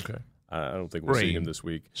injury. Okay. I don't think we'll see him this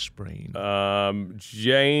week. Sprain.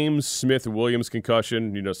 James Smith-Williams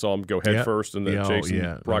concussion. Saw him go head first in the Chase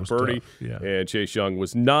and Brock Purdy. And Chase Young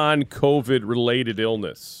was non-COVID-related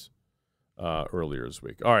illness earlier this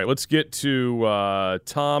week. All right, let's get to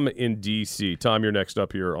Tom in D.C. Tom, you're next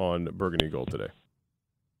up here on Burgundy Gold today.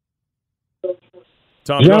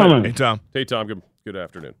 Tom, gentlemen. Hey, Tom. Hey, Tom. Good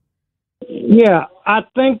afternoon. Yeah, I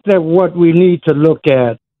think that what we need to look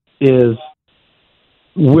at is,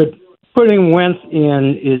 with putting Wentz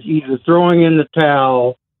in, is either throwing in the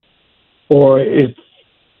towel or it's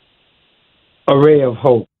a ray of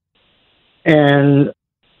hope. And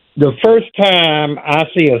the first time I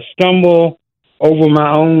see a stumble over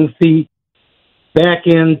my own feet back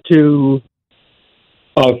into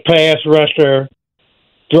a pass rusher,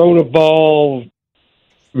 throw the ball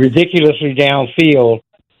ridiculously downfield,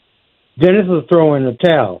 then this is a throw in the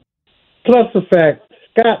towel. Plus the fact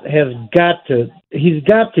Scott has got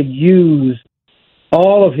to use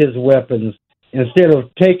all of his weapons instead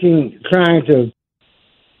of trying to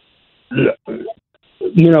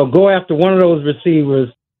go after one of those receivers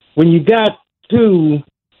when you got 2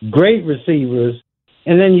 great receivers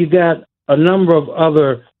and then you got a number of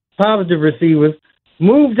other positive receivers.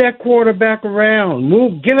 Move that quarterback around.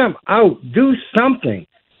 Get him out. Do something.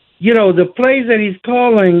 The plays that he's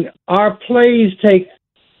calling are plays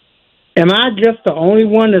am I just the only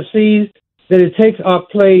one that sees that it takes our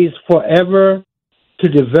plays forever to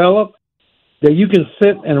develop? that you can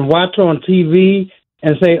sit and watch on TV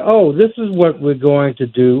and say, oh, this is what we're going to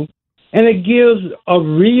do. And it gives a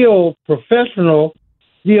real professional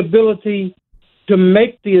the ability to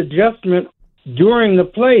make the adjustment during the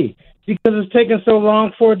play because it's taken so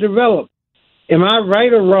long for it to develop. Am I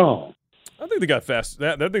right or wrong? I think they got fast.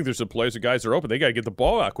 I think there's some plays that guys are open. They got to get the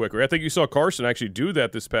ball out quicker. I think you saw Carson actually do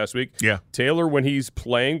that this past week. Yeah. Taylor, when he's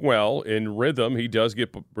playing well in rhythm, he does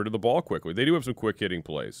get rid of the ball quickly. They do have some quick hitting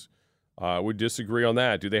plays. We disagree on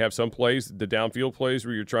that. Do they have some plays, the downfield plays,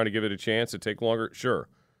 where you're trying to give it a chance to take longer? Sure.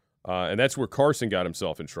 And that's where Carson got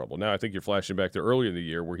himself in trouble. Now I think you're flashing back to earlier in the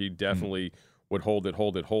year where he definitely would hold it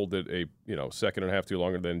a second and a half too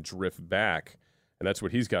longer, then drift back. And that's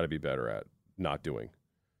what he's got to be better at not doing.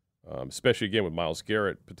 Especially, again, with Myles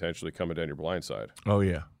Garrett potentially coming down your blind side. Oh,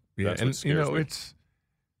 yeah. That's and, what scares me. it's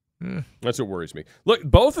That's what worries me. Look,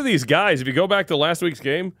 both of these guys, if you go back to last week's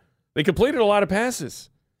game, they completed a lot of passes.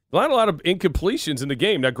 A lot of incompletions in the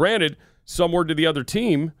game. Now, granted, some were to the other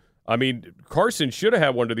team. I mean, Carson should have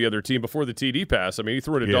had one to the other team before the TD pass. I mean, he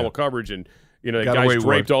threw it in double coverage, and the guys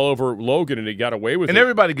draped all over Logan, and he got away with it. And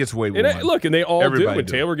everybody gets away with it. Look, and they all do. And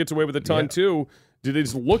Taylor gets away with a ton, too. Do they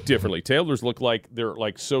just look differently? Taylor's look like they're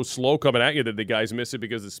like so slow coming at you that the guys miss it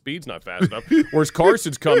because the speed's not fast enough. Whereas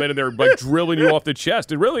Carson's come in and they're like drilling you off the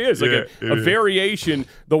chest. It really is like a variation.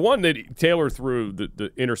 The one that Taylor threw,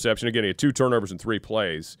 the interception, again, he had 2 turnovers in 3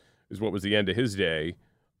 plays, is what was the end of his day,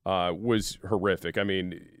 was horrific. I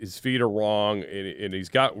mean, his feet are wrong, and he's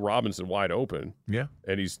got Robinson wide open. Yeah.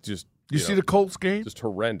 And he's just You see the Colts game? Just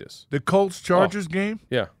horrendous. The Colts-Chargers game?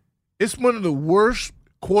 Yeah. It's one of the worst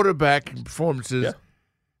quarterback performances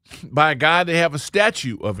by a guy they have a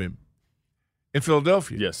statue of him in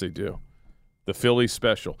Philadelphia. Yes, they do. The Philly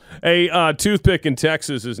special. Hey, Toothpick in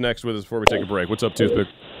Texas is next with us before we take a break. What's up, Toothpick?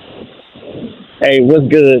 Hey, what's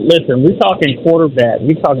good? Listen, we're talking quarterback.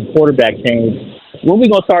 We're talking quarterback change. When we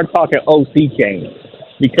going to start talking OC change?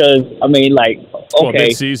 Because, I mean, like, okay. Well,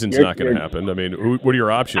 mid-season's not going to happen. I mean, what are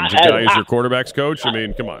your options? A guy who's your quarterback's coach? I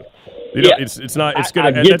mean, come on. It's not. It's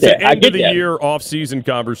going to. That's an end of the year off-season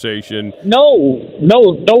conversation. No,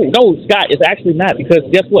 Scott. It's actually not, because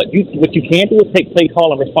guess what? What you can't do is take play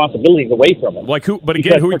calling responsibilities away from him. Like who? But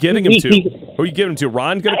again, who are you giving him to? Who are you giving him to?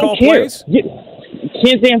 Ron going to call plays?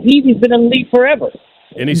 Ken Zampese's been in the league forever,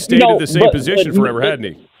 and he stayed at the same position forever, hadn't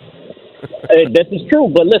he? This is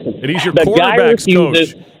true, but listen. And he's your quarterback's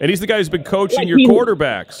coach, and he's the guy who's been coaching your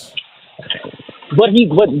quarterbacks. But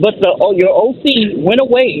your OC went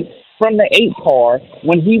away from the 8 car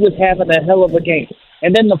when he was having a hell of a game.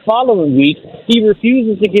 And then the following week, he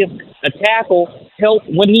refuses to give a tackle help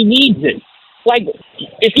when he needs it. Like,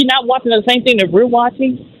 is he not watching the same thing that we're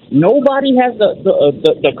watching? Nobody has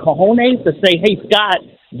the cojones to say, hey, Scott,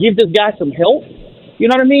 give this guy some help. You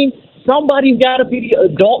know what I mean? Somebody's got to be the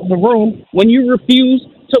adult in the room when you refuse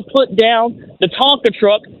to put down the Tonka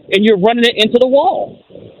truck and you're running it into the wall.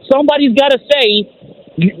 Somebody's got to say,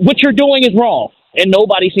 what you're doing is wrong. And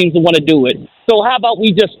nobody seems to want to do it. So how about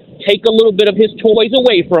we just take a little bit of his toys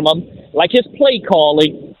away from him, like his play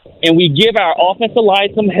calling, and we give our offensive line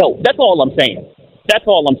some help. That's all I'm saying.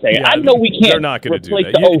 Yeah, I know we can't. They're not going to do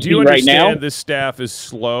that. Do you understand right now? This staff is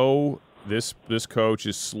slow. This coach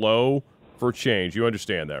is slow for change. You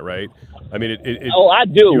understand that, right? I mean, I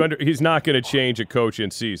do. He's not going to change a coach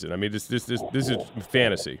in season. I mean, this is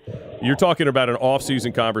fantasy. You're talking about an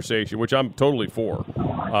off-season conversation, which I'm totally for,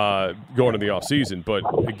 going to the off-season. But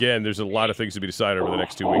again, there's a lot of things to be decided over the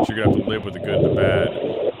next 2 weeks. You're going to have to live with the good and the bad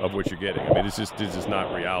of what you're getting. I mean, this is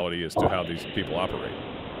not reality as to how these people operate.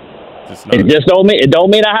 It don't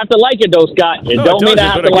mean I have to like it though, Scott. It don't mean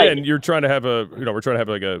I have to like it. You're trying to have we're trying to have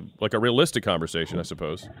like a realistic conversation, I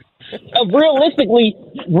suppose. Realistically,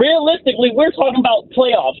 we're talking about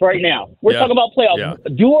playoffs right now. We're talking about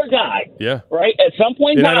playoffs. Do or die. Yeah. Right? At some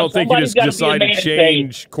point in time, I don't think you just decide to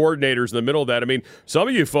change coordinators in the middle of that. I mean, some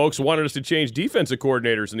of you folks wanted us to change defensive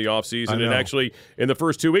coordinators in the offseason and actually in the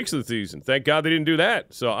first 2 weeks of the season. Thank God they didn't do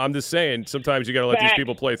that. So I'm just saying, sometimes you got to let these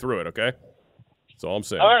people play through it, okay? That's all I'm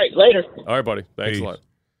saying. All right, later. All right, buddy. Thanks a lot.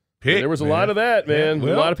 There was a lot of that, man. Yeah,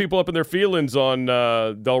 well, a lot of people up in their feelings on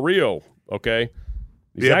Del Rio, okay?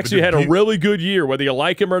 He's actually had a really good year, whether you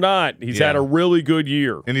like him or not. He's had a really good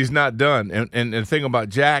year. And he's not done. And the thing about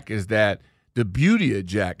Jack is that the beauty of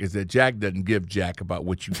Jack is that Jack doesn't give Jack about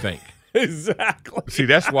what you think. Exactly. See,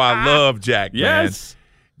 that's why I love Jack, man.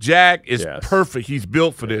 Jack is perfect. He's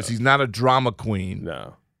built for this. He's not a drama queen.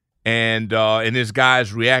 No. And his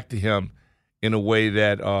guys react to him in a way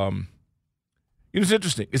that it's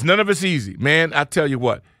interesting. It's none of it's easy. Man, I tell you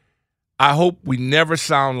what, I hope we never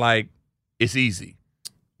sound like it's easy.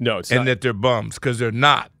 No, it's not. And that they're bums, because they're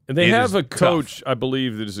not. And they have a coach, I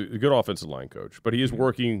believe, that is a good offensive line coach, but he is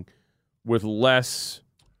working with less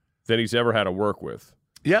than he's ever had to work with.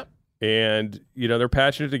 Yep. And, they're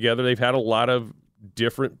passionate together. They've had a lot of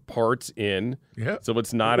different parts in. Yeah. So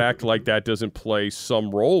let's not act like that doesn't play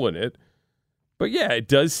some role in it. But, yeah, it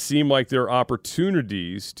does seem like there are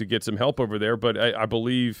opportunities to get some help over there. But I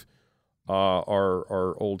believe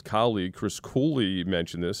our old colleague, Chris Cooley,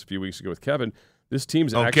 mentioned this a few weeks ago with Kevin. This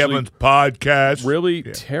team's actually Kevin's podcast. really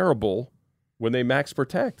terrible when they max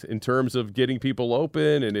protect in terms of getting people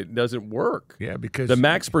open, and it doesn't work. Yeah, because the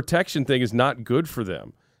max protection thing is not good for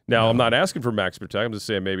them. Now, I'm not asking for max protect. I'm just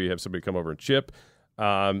saying maybe have somebody come over and chip,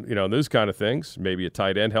 those kind of things. Maybe a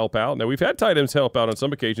tight end help out. Now, we've had tight ends help out on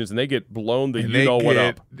some occasions, and they get blown what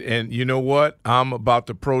up. And you know what? I'm about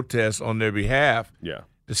to protest on their behalf. Yeah.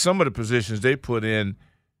 Some of the positions they put in,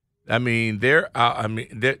 they're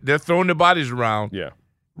throwing their bodies around. Yeah.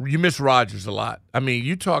 You miss Rodgers a lot.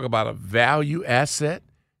 You talk about a value asset.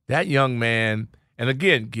 That young man, and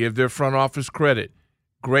again, give their front office credit.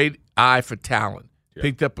 Great eye for talent. Yeah.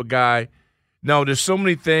 Picked up a guy. No, there's so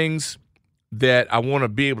many things that I want to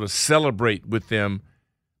be able to celebrate with them,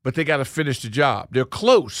 but they got to finish the job. They're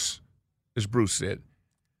close, as Bruce said.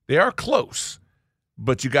 They are close,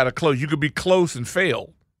 but you got to close. You could be close and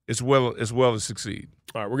fail as well as succeed.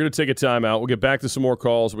 All right, we're going to take a timeout. We'll get back to some more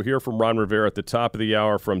calls. We'll hear from Ron Rivera at the top of the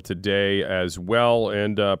hour from today as well,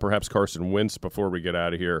 and perhaps Carson Wentz before we get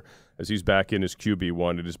out of here as he's back in his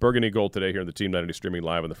QB1. It is Burgundy Gold today here on the Team 90 streaming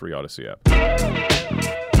live on the free Odyssey app.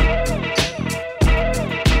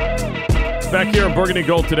 Back here on Burgundy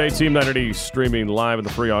Gold today, Team 90 streaming live on the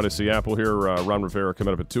free Odyssey app. We'll hear Ron Rivera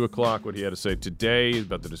coming up at 2 o'clock, what he had to say today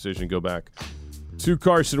about the decision to go back to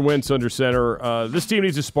Carson Wentz under center. This team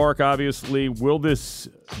needs a spark, obviously. Will this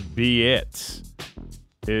be it?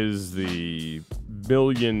 Is the $1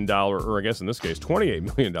 million, or I guess in this case,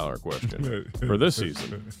 $28 million question for this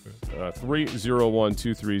season.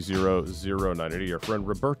 301-230-0980. Our friend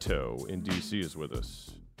Roberto in D.C. is with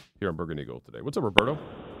us here on Burgundy Gold today. What's up, Roberto?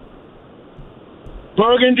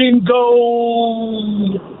 Burgundy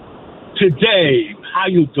Gold today. How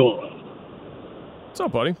you doing? What's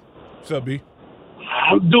up, buddy? What's up, B?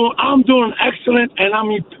 I'm doing excellent, and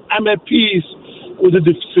I'm at peace with the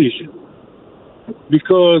decision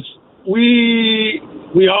because we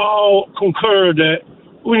all concur that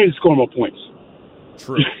we need to score more points.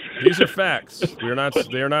 True. These are facts. They are not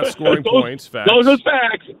scoring points. Facts. Those are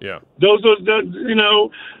facts. Yeah. Those are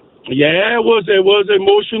it was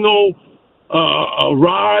emotional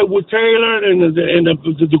ride with Taylor and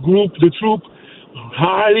the group, the troop,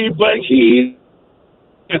 highly, but he's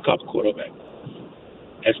a backup quarterback.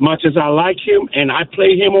 As much as I like him and I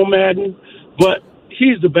play him on Madden, but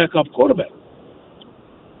he's the backup quarterback.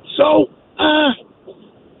 So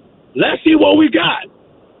let's see what we got.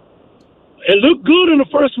 It looked good in the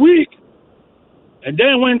first week, and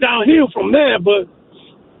then went downhill from there. But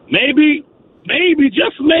maybe,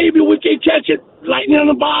 just maybe, we can catch it lightning in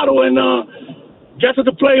the bottle and get to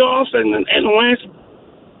the playoffs and Wentz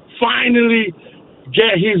finally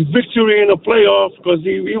get his victory in the playoffs because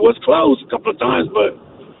he was close a couple of times, but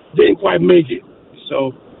didn't quite make it.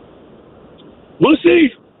 So we'll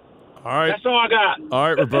see. All right. That's all I got. All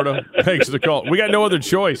right, Roberto. Thanks for the call. We got no other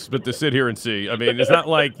choice but to sit here and see. It's not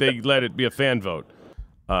like they let it be a fan vote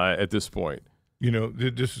at this point.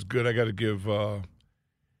 This is good. I got to give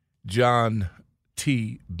John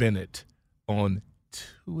T. Bennett on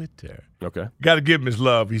Twitter. Okay. Got to give him his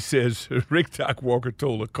love. He says, Rick Doc Walker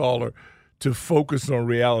told a caller to focus on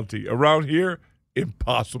reality. Around here,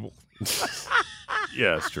 impossible.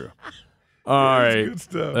 Yeah, it's true. All right. Good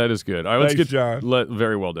stuff. That is good. All right, Thanks, John.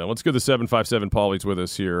 Very well done. Let's go to 757. Paulie's with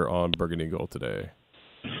us here on Burgundy Gold today.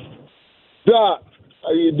 Doc,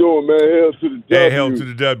 how you doing, man? Hail to the W. Hey, hail to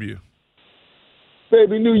the W.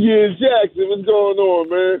 Baby New Year's Jackson, what's going on,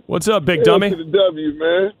 man? What's up, big hail dummy? To the W,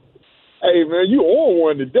 man. Hey, man, you on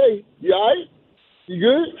one today. You all right? You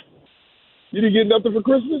good? You didn't get nothing for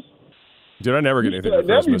Christmas? Dude, I never get anything for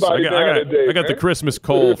Christmas. I got the Christmas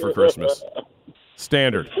coal for Christmas.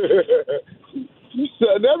 Standard. You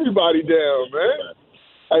shutting everybody down, man.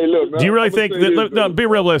 Hey, look, man. Do you really think that? No, be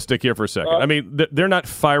realistic here for a second. They're not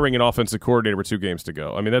firing an offensive coordinator with 2 games to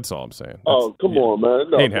go. That's all I'm saying. Come on,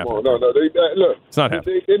 man. No, ain't come happening. on. No. Look, it's not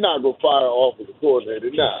happening. They're not going to fire offensive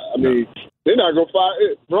coordinator. They're not going to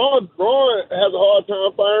fire. Braun has a hard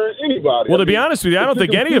time firing anybody. Well, to be honest with you, I don't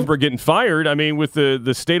think any of them are getting fired. With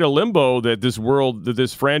the state of limbo that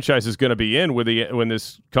this franchise is going to be in when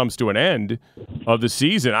this comes to an end of the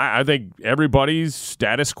season, I think everybody's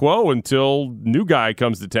status quo until new guy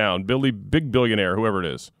comes to town, big billionaire, whoever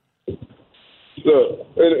it is. Look,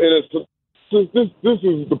 and this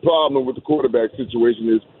is the problem with the quarterback situation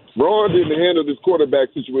is Ron didn't handle this quarterback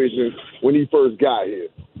situation when he first got here.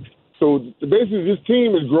 So basically this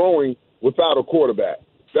team is growing without a quarterback.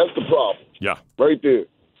 That's the problem. Yeah. Right there.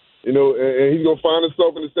 You know, and he's going to find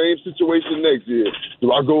himself in the same situation next year.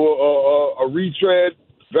 Do I go a retread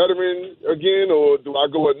veteran again, or do I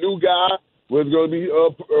go a new guy where it's going to be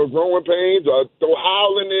growing pains? Or throw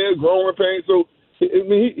Howell in there, growing pains? So I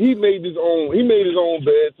mean, he made his own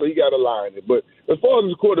bed, so he got to lie in it. But as far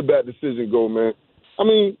as the quarterback decision go, man, I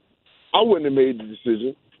mean, I wouldn't have made the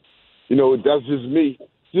decision. You know, that's just me.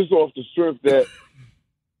 Just off the strength that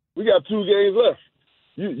we got 2 games left.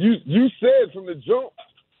 You said from the jump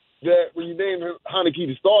that when you named Heineke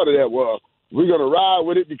the starter that, well, we're going to ride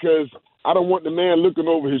with it because I don't want the man looking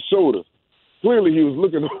over his shoulder. Clearly he was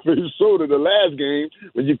looking over his shoulder the last game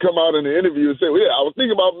when you come out in the interview and say, well, yeah, I was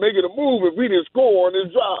thinking about making a move if we didn't score on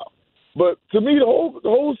this drive. But to me, the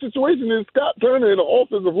whole situation is Scott Turner in the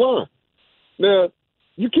offensive line. Now,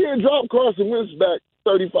 you can't drop Carson Wentz back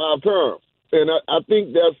 35 times. And I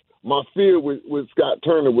think that's my fear with Scott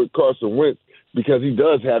Turner with Carson Wentz, because he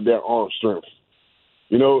does have that arm strength.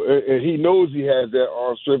 You know, and he knows he has that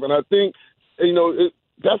arm strength. And I think, you know,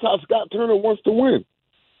 that's how Scott Turner wants to win.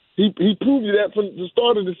 He proved you that from the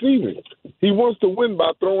start of the season. He wants to win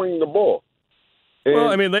by throwing the ball. And well,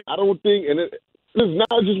 I mean, I don't think, and it's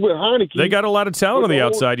not just with Heineke. They got a lot of talent on the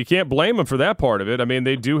outside. You can't blame them for that part of it. I mean,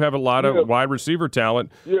 they do have a lot of wide receiver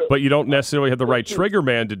talent, but you don't necessarily have the right trigger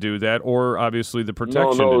man to do that, or obviously the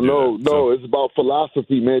protection to do that. No. It's about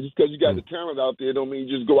philosophy, man. Just because you got the talent out there don't mean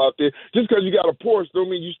you just go out there. Just because you got a Porsche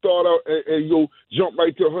don't mean you start out and you go jump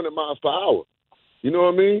right to 100 miles per hour. You know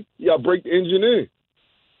what I mean? You got to break the engine in.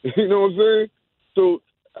 You know what I'm saying? So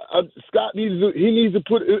Scott needs to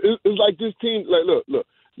put. It's like this team. Like look.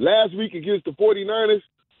 Last week against the 49ers,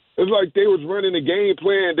 it's like they was running a game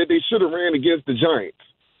plan that they should have ran against the Giants.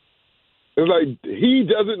 It's like he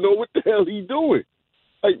doesn't know what the hell he's doing.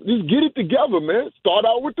 Like, just get it together, man. Start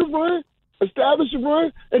out with the run, establish a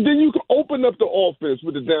run, and then you can open up the offense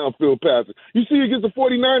with the downfield passing. You see against the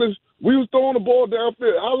 49ers, we was throwing the ball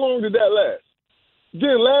downfield. How long did that last? It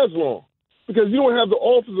didn't last long. Because you don't have the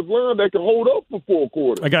offensive line that can hold up for 4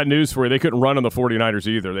 quarters. I got news for you. They couldn't run on the 49ers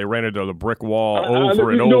either. They ran into the brick wall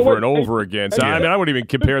over and over again. So, I mean, I wouldn't even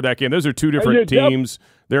compare that game. Those are 2 different teams.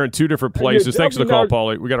 They're in 2 different places. Thanks for the call,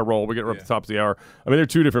 Paulie. We got to roll. We get right up the top of the hour. I mean, they're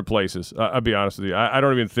 2 different places. I'll be honest with you. I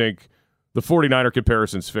don't even think the 49er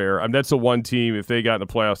comparison's fair. I mean, that's the one team, if they got in the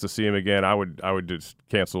playoffs to see them again, I would just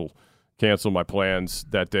cancel my plans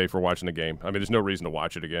that day for watching the game. I mean, there's no reason to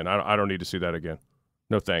watch it again. I don't need to see that again.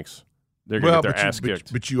 No thanks. They're going to get their ass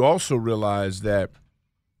kicked. But you also realize that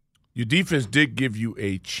your defense did give you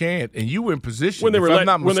a chance, and you were in position. When they weren't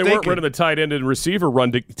running the tight end and receiver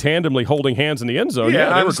run tandemly holding hands in the end zone. Yeah,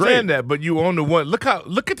 they I were great. understand that, but you own the one. Look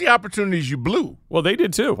at the opportunities you blew. Well, they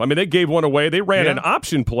did too. I mean, they gave one away. They ran an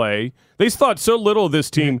option play. They thought so little of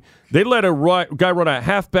this team. They let a guy run a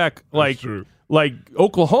halfback like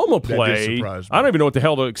Oklahoma play. I don't even know what the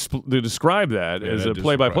hell to describe that as a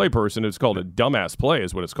play-by-play person. It's called a dumbass play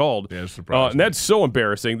is what it's called. Yeah, it's surprising. And that's so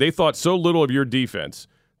embarrassing. They thought so little of your defense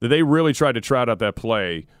that they really tried to trot out that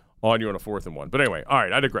play on you on a 4th and 1. But anyway, all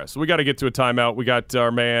right, I digress. We got to get to a timeout. We got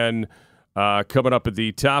our man coming up at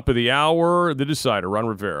the top of the hour, the decider, Ron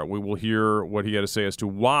Rivera. We will hear what he had to say as to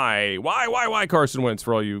why Carson Wentz,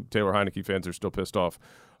 for all you Taylor Heineke fans are still pissed off.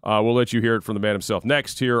 We'll let you hear it from the man himself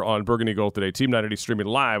next here on Burgundy Gold Today. Team 980 streaming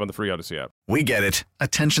live on the free Odyssey app. We get it.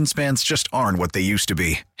 Attention spans just aren't what they used to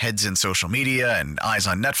be. Heads in social media and eyes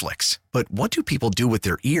on Netflix. But what do people do with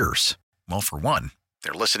their ears? Well, for one,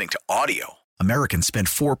 they're listening to audio. Americans spend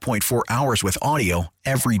 4.4 hours with audio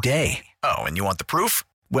every day. Oh, and you want the proof?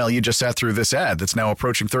 Well, you just sat through this ad that's now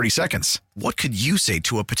approaching 30 seconds. What could you say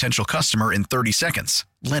to a potential customer in 30 seconds?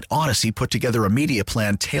 Let Odyssey put together a media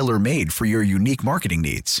plan tailor-made for your unique marketing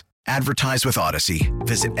needs. Advertise with Odyssey.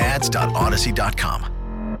 Visit ads.odyssey.com.